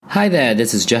Hi there,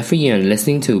 this is Jeffrey and you're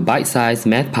listening to Bite Size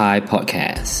Math Pie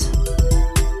Podcast.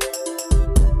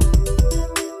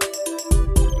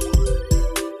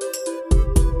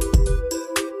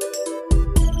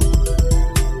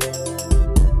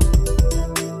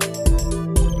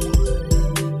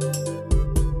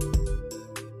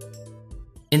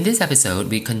 In this episode,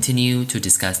 we continue to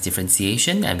discuss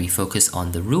differentiation and we focus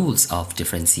on the rules of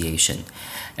differentiation.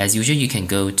 As usual, you can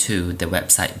go to the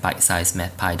website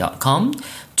bitesizemathpie.com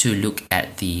to look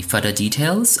at the further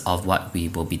details of what we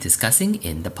will be discussing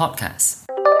in the podcast.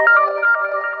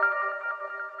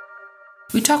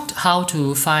 We talked how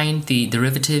to find the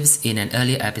derivatives in an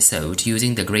earlier episode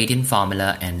using the gradient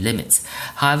formula and limits.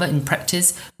 However, in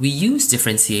practice, we use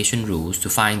differentiation rules to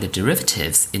find the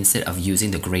derivatives instead of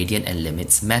using the gradient and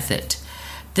limits method.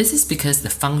 This is because the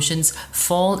functions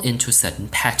fall into certain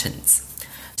patterns.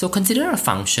 So consider a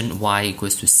function y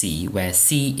equals to c where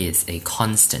c is a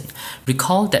constant.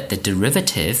 Recall that the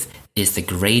derivative is the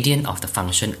gradient of the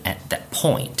function at that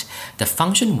point. The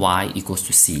function y equals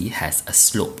to c has a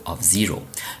slope of 0.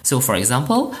 So for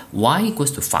example, y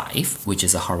equals to 5, which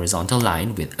is a horizontal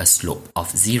line with a slope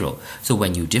of 0. So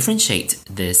when you differentiate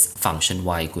this function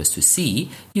y equals to c,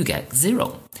 you get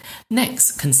 0.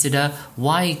 Next, consider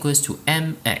y equals to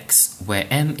mx, where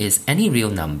m is any real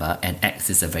number and x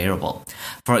is a variable.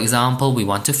 For example, we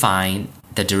want to find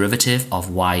the derivative of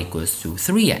y equals to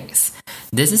 3x.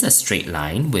 This is a straight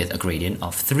line with a gradient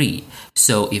of 3.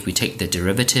 So if we take the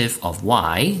derivative of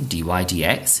y, dy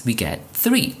dx, we get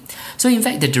 3. So in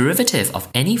fact, the derivative of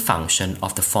any function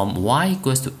of the form y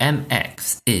equals to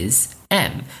mx is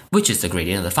m, which is the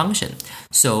gradient of the function.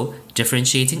 So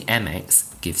differentiating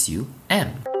mx gives you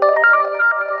m.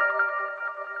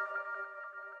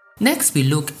 Next, we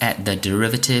look at the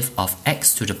derivative of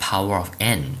x to the power of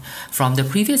n. From the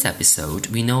previous episode,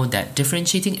 we know that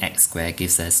differentiating x squared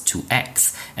gives us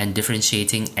 2x and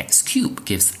differentiating x cubed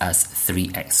gives us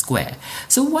 3x squared.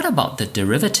 So what about the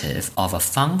derivative of a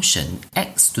function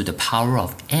x to the power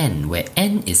of n, where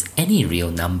n is any real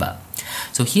number?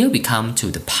 So here we come to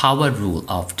the power rule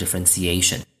of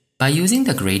differentiation. By using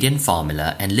the gradient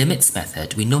formula and limits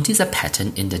method, we notice a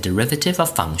pattern in the derivative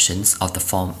of functions of the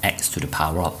form x to the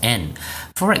power of n.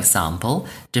 For example,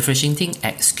 differentiating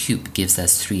x cubed gives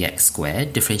us 3x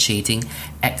squared, differentiating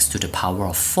x to the power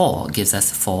of 4 gives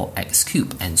us 4x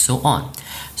cubed, and so on.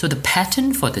 So the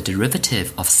pattern for the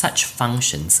derivative of such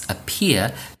functions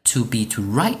appear to be to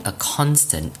write a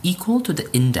constant equal to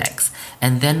the index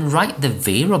and then write the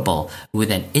variable with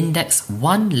an index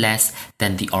 1 less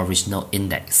than the original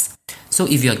index. So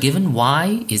if you are given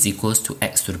y is equals to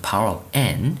x to the power of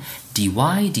n, dy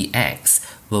dx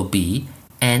will be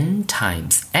n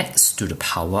times x to the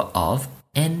power of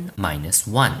n minus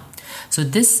 1. So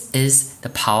this is the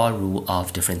power rule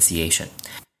of differentiation.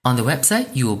 On the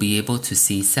website, you will be able to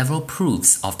see several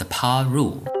proofs of the power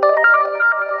rule.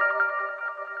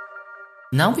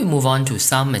 Now we move on to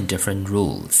sum and difference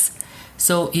rules.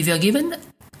 So if you're given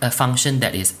a function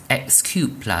that is x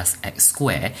cubed plus x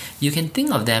squared, you can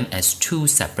think of them as two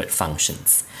separate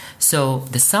functions. So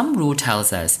the sum rule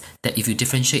tells us that if you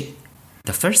differentiate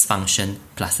the first function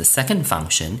plus the second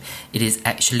function, it is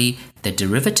actually the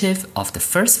derivative of the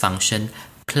first function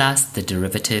plus the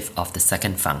derivative of the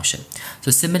second function.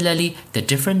 So similarly, the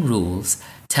different rules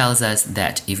tells us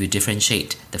that if you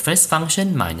differentiate the first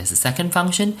function minus the second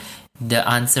function, the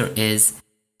answer is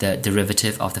the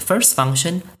derivative of the first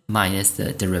function minus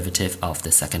the derivative of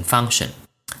the second function.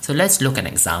 So let's look at an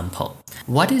example.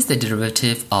 What is the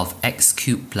derivative of x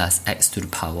cubed plus x to the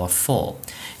power of 4?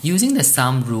 Using the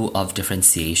sum rule of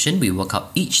differentiation, we work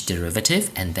out each derivative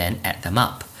and then add them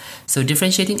up. So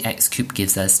differentiating x cubed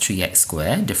gives us 3x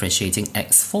squared, differentiating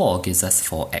x4 gives us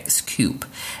 4x cubed.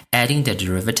 Adding the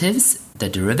derivatives, the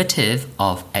derivative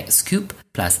of x cubed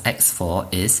plus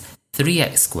x4 is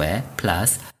 3x squared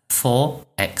plus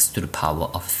 4x to the power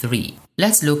of 3.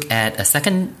 Let's look at a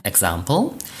second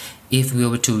example. If we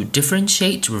were to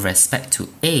differentiate with respect to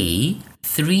a,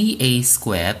 3a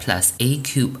squared plus a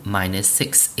cubed minus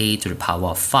 6a to the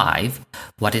power of 5,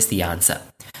 what is the answer?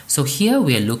 So here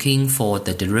we are looking for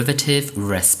the derivative with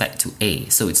respect to a,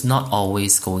 so it's not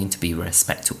always going to be with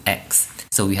respect to x.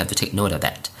 So we have to take note of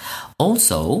that.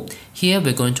 Also, here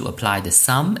we're going to apply the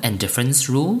sum and difference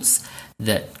rules,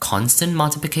 the constant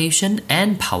multiplication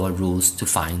and power rules to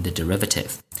find the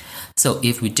derivative. So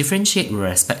if we differentiate with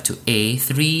respect to a,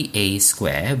 3a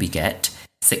squared, we get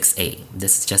 6a.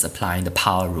 This is just applying the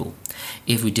power rule.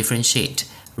 If we differentiate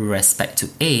with respect to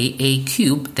a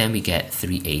cubed, then we get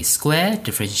 3a squared.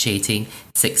 Differentiating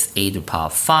 6a to the power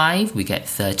of 5, we get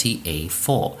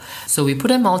 30a4. So we put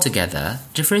them all together.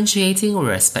 Differentiating with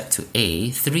respect to a,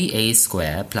 3a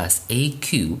squared plus a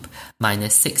cubed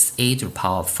minus 6a to the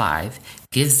power of 5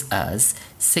 gives us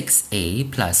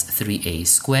 6a plus 3a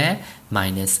squared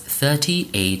minus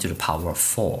 30a to the power of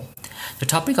 4. The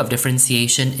topic of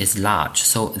differentiation is large,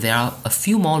 so there are a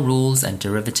few more rules and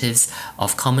derivatives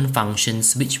of common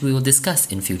functions which we will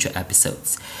discuss in future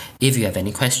episodes. If you have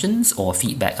any questions or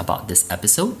feedback about this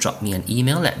episode, drop me an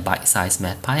email at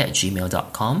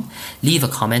bitesizemathpie@gmail.com, leave a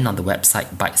comment on the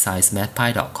website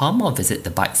bitesizemathpie.com, or visit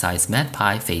the Bite Size Math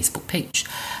Pie Facebook page.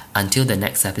 Until the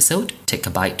next episode, take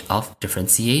a bite of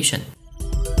differentiation.